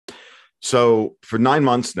So for 9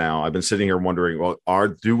 months now, I've been sitting here wondering,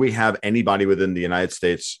 well, do we have anybody within the United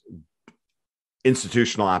States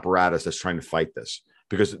institutional apparatus that's trying to fight this?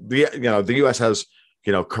 Because the U.S. has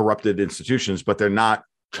corrupted institutions, but they're not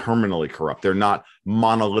terminally corrupt. They're not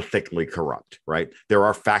monolithically corrupt, right? There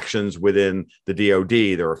are factions within the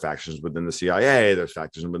DOD. There are factions within the CIA. There's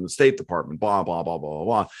factions within the State Department, blah, blah, blah, blah,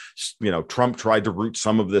 blah. Trump tried to root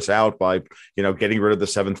some of this out by, getting rid of the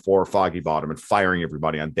 7th floor Foggy Bottom and firing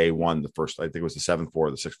everybody on day one. The first, I think it was the 7th floor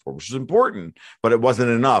or the 6th floor, which is important, but it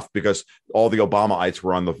wasn't enough because all the Obamaites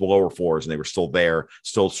were on the lower floors and they were still there,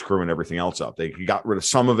 still screwing everything else up. They got rid of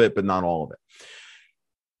some of it, but not all of it.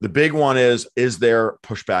 The big one is there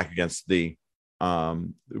pushback against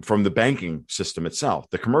from the banking system itself?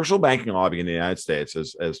 The commercial banking lobby in the United States,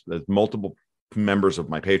 as multiple members of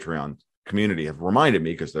my Patreon community have reminded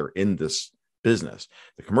me, because they're in this business,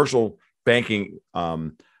 the commercial banking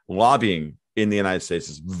lobbying in the United States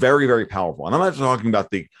is very, very powerful. And I'm not talking about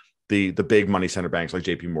the big money center banks like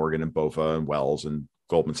JP Morgan and BofA and Wells and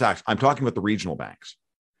Goldman Sachs. I'm talking about the regional banks.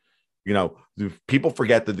 People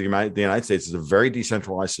forget that the United States is a very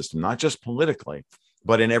decentralized system, not just politically,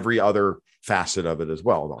 but in every other facet of it as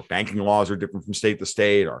well. Our banking laws are different from state to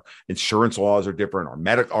state. Our insurance laws are different.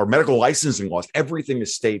 Our medical licensing laws, everything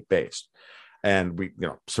is state-based. And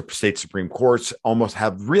state Supreme Courts almost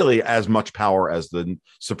have really as much power as the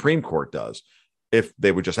Supreme Court does if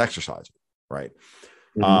they would just exercise it, right?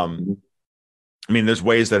 Mm-hmm. There's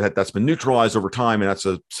ways that's been neutralized over time, and that's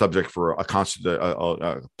a subject for a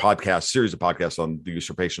podcast series of podcasts on the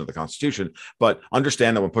usurpation of the Constitution. But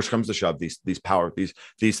understand that when push comes to shove, these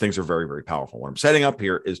things are very, very powerful. What I'm setting up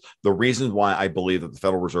here is the reason why I believe that the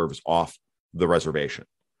Federal Reserve is off the reservation,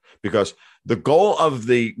 because the goal of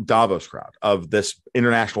the Davos crowd, of this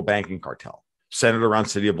international banking cartel, centered around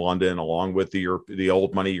City of London, along with the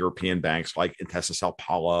old money European banks like Intesa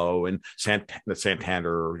Sanpaolo and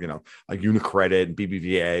Santander, Unicredit and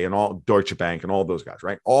BBVA and all Deutsche Bank and all those guys,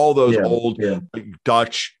 right? All those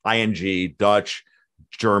Dutch, ING, Dutch,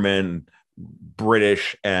 German,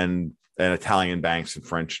 British, and Italian banks and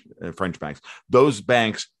French banks. Those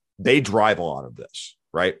banks, they drive a lot of this,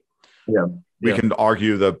 right? We can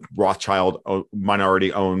argue the Rothschild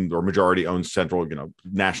minority owned or majority owned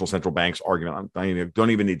national central banks argument. I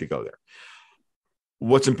don't even need to go there.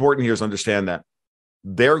 What's important here is understand that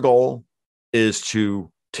their goal is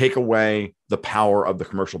to take away the power of the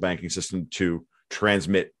commercial banking system to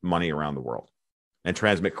transmit money around the world and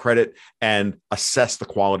transmit credit and assess the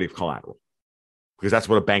quality of collateral, because that's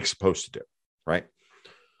what a bank's supposed to do, right?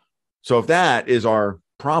 So if that is our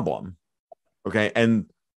problem, okay, and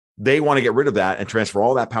they want to get rid of that and transfer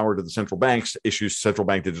all that power to the central banks, issue central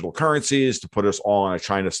bank digital currencies, to put us all on a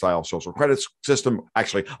China-style social credit system,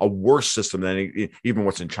 actually a worse system than even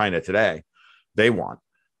what's in China today. They want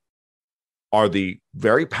are the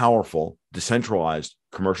very powerful, decentralized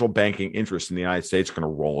commercial banking interests in the United States going to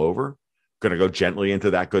roll over, going to go gently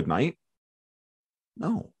into that good night?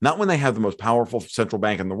 No, not when they have the most powerful central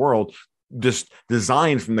bank in the world, just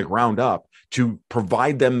designed from the ground up to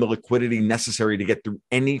provide them the liquidity necessary to get through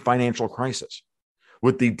any financial crisis,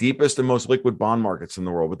 with the deepest and most liquid bond markets in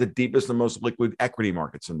the world, with the deepest and most liquid equity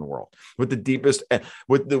markets in the world, with the deepest,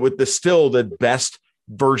 with the still the best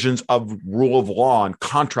versions of rule of law and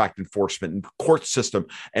contract enforcement and court system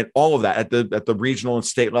and all of that at the regional and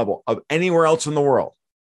state level of anywhere else in the world.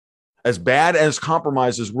 As bad as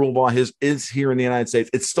compromise as rule of law is here in the United States,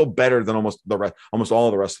 it's still better than almost all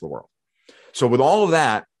of the rest of the world. So with all of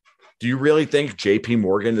that, do you really think JP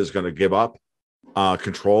Morgan is going to give up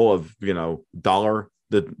control of the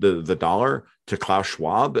dollar to Klaus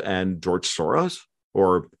Schwab and George Soros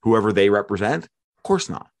or whoever they represent? Of course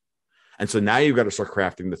not. And so now you've got to start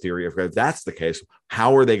crafting the theory of, if that's the case,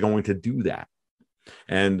 how are they going to do that?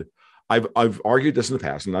 And I've argued this in the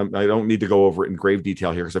past, and I don't need to go over it in grave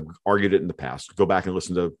detail here because I've argued it in the past. Go back and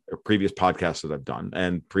listen to previous podcasts that I've done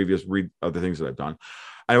and read other things that I've done.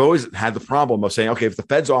 I've always had the problem of saying, okay, if the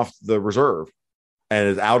Fed's off the reserve and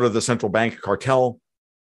is out of the central bank cartel,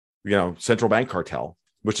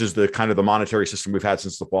 which is the kind of the monetary system we've had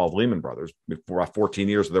since the fall of Lehman Brothers, for about 14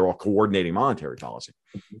 years, they're all coordinating monetary policy.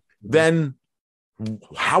 Then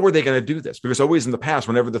how are they going to do this? Because always in the past,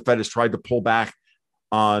 whenever the Fed has tried to pull back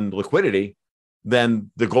on liquidity,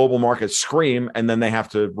 then the global markets scream and then they have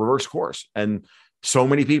to reverse course. And so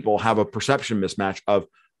many people have a perception mismatch of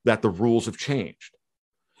that the rules have changed.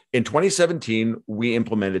 In 2017, we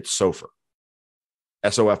implemented SOFR,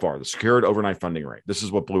 SOFR, the Secured Overnight Funding Rate. This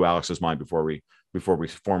is what blew Alex's mind before we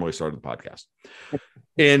formally started the podcast.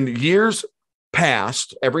 In years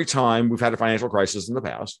past, every time we've had a financial crisis in the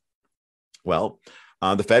past,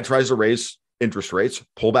 the Fed tries to raise interest rates,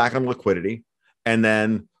 pull back on liquidity, and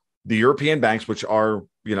then the European banks, which are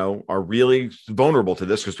really vulnerable to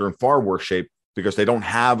this because they're in far worse shape because they don't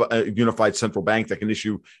have a unified central bank that can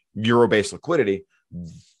issue euro-based liquidity.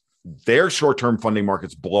 Their short-term funding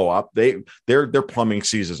markets blow up. Their plumbing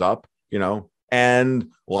seizes up,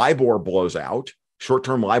 and LIBOR blows out.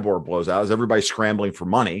 Short-term LIBOR blows out as everybody's scrambling for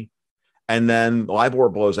money, and then LIBOR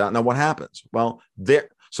blows out. Now what happens? Well,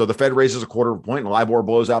 so the Fed raises a quarter of a point and LIBOR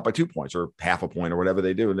blows out by 2 points or half a point or whatever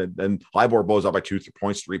they do. And then LIBOR blows out by 2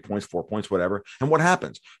 points, 3 points, 4 points, whatever. And what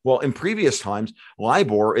happens? Well, in previous times,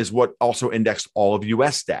 LIBOR is what also indexed all of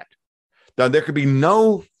U.S. debt. Now, there could be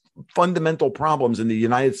no fundamental problems in the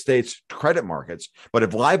United States credit markets, but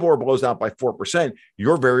if LIBOR blows out by 4%,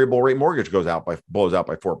 your variable rate mortgage blows out by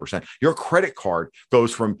 4%. Your credit card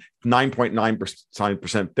goes from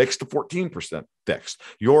 9.9% fixed to 14% fixed.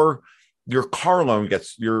 Your car loan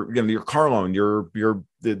gets your car loan,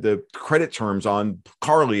 the credit terms on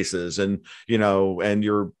car leases and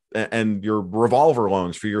your revolver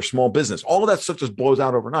loans for your small business. All of that stuff just blows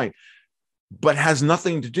out overnight, but has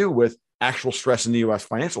nothing to do with actual stress in the U.S.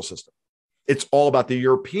 financial system. It's all about the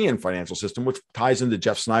European financial system, which ties into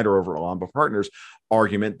Jeff Snyder over at Lombard Partners'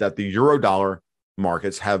 argument that the euro-dollar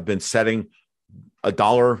markets have been setting a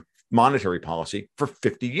dollar monetary policy for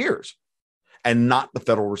 50 years and not the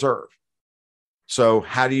Federal Reserve. So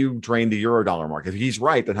how do you drain the euro-dollar market? If he's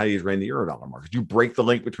right, then how do you drain the euro-dollar market? You break the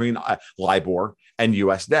link between LIBOR and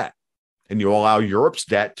U.S. debt, and you allow Europe's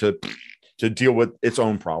debt to deal with its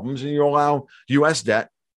own problems, and you allow U.S. debt.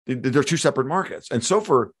 They're two separate markets. And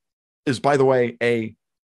SOFR is, by the way, a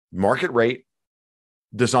market rate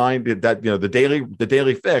designed that the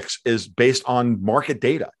daily fix is based on market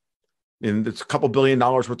data. And it's a couple $1 billion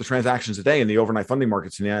worth of transactions a day in the overnight funding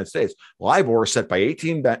markets in the United States. LIBOR is set by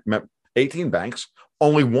 18 banks,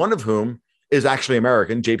 only one of whom is actually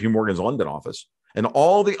American, JP Morgan's London office. And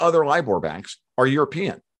all the other LIBOR banks are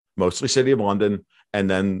European, mostly City of London, and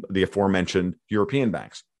then the aforementioned European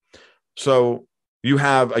banks. So you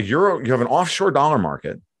have an offshore dollar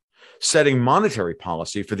market setting monetary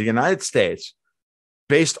policy for the United States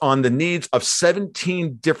based on the needs of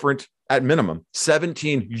 17 different, at minimum,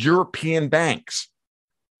 17 European banks.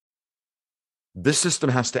 This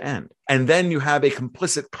system has to end. And then you have a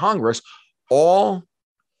complicit Congress, what's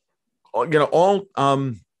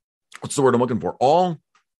the word I'm looking for?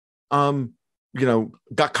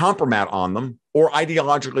 Got compromat on them or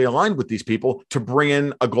ideologically aligned with these people to bring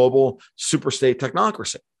in a global superstate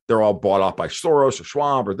technocracy. They're all bought off by Soros or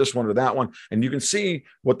Schwab or this one or that one. And you can see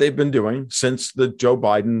what they've been doing since the Joe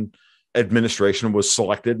Biden administration was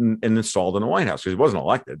selected and installed in the White House, because he wasn't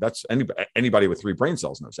elected. That's anybody with 3 brain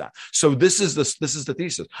cells knows that. So this is the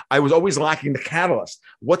thesis. I was always lacking the catalyst.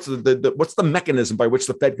 What's the mechanism by which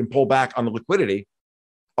the Fed can pull back on the liquidity,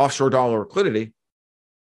 offshore dollar liquidity,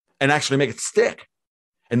 and actually make it stick?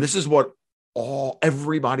 And this is what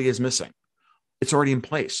everybody is missing. It's already in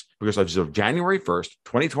place because as of January 1st,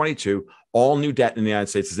 2022, all new debt in the United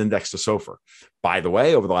States is indexed to SOFR. By the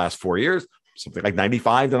way, over the last 4 years, something like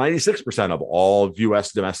 95 to 96% of all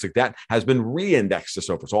U.S. domestic debt has been re-indexed to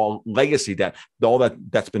SOFR. It's all legacy debt. All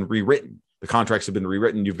that's been rewritten. The contracts have been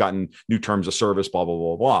rewritten. You've gotten new terms of service, blah, blah,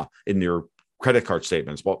 blah, blah, in your credit card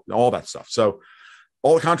statements, all that stuff. So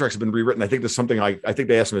all the contracts have been rewritten. I think there's something like, I think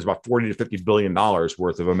they estimate it's about $40 to $50 billion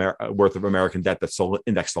worth of American debt that's still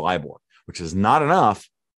indexed to LIBOR, which is not enough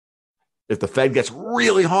if the Fed gets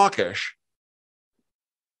really hawkish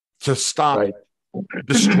to stop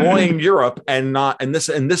destroying Europe this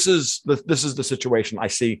is the situation I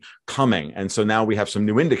see coming. And so now we have some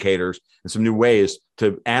new indicators and some new ways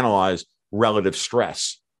to analyze relative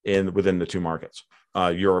stress within the two markets,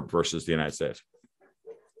 Europe versus the United States.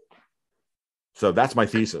 So that's my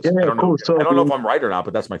thesis. Yeah, I don't know. cool. So, I don't know if I'm right or not,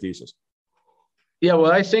 but that's my thesis. Yeah,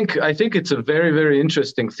 well, I think it's a very, very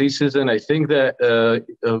interesting thesis, and I think that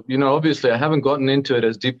obviously I haven't gotten into it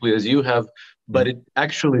as deeply as you have, but it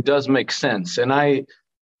actually does make sense. And I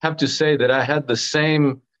have to say that I had the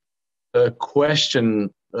same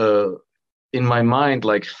question in my mind,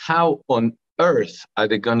 like how on earth are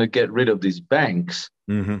they going to get rid of these banks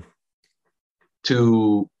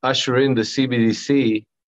to usher in the CBDC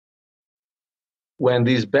when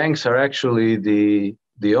these banks are actually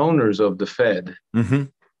the owners of the Fed,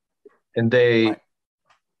 and they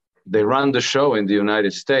run the show in the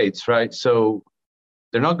United States, right? So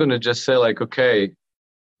they're not going to just say like, okay,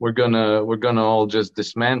 we're gonna all just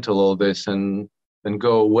dismantle all this and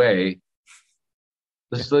go away.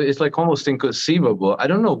 It's like almost inconceivable. I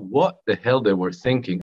don't know what the hell they were thinking.